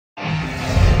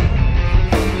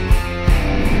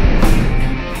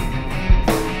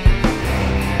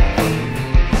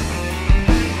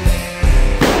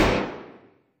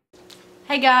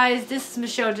Hey guys, this is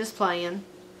Michelle just playing,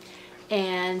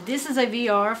 and this is a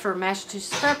VR for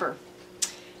Massachusetts Prepper.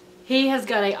 He has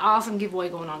got an awesome giveaway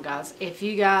going on, guys. If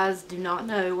you guys do not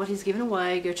know what he's giving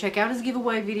away, go check out his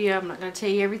giveaway video. I'm not going to tell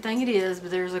you everything it is,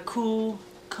 but there's a couple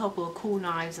of cool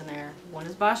knives in there. One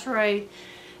is by Charade,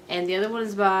 and the other one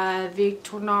is by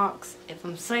Victorinox. If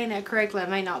I'm saying that correctly, I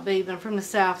may not be, but I'm from the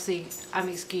South, so I'm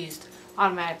excused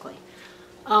automatically.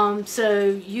 So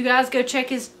you guys go check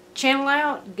his channel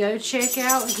out. Go check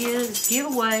out his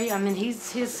giveaway. I mean, his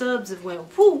subs have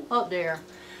went whoo up there.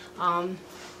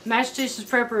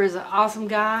 Massachusetts Prepper is an awesome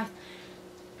guy.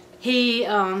 He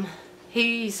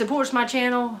supports my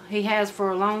channel. He has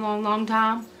for a long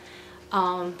time.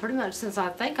 Pretty much since I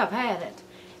think I've had it.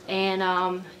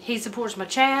 And he supports my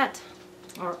chat,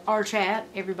 or our chat,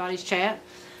 everybody's chat.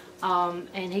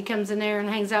 And he comes in there and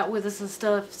hangs out with us and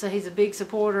stuff. So he's a big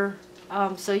supporter.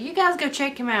 So you guys go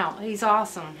check him out. He's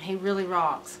awesome. He really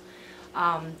rocks.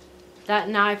 That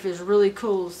knife is really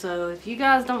cool. So if you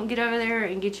guys don't get over there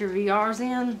and get your VRs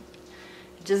in,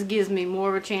 it just gives me more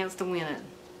of a chance to win it.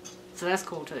 So that's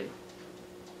cool too.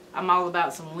 I'm all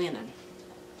about some winning.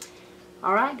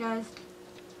 Alright guys.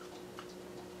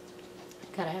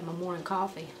 Gotta have my morning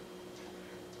coffee.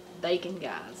 Bacon,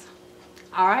 guys.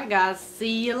 Alright guys,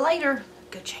 see you later.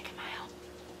 Go check him out.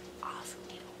 Awesome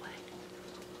giveaway.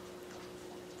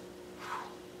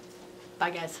 Bye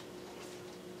guys.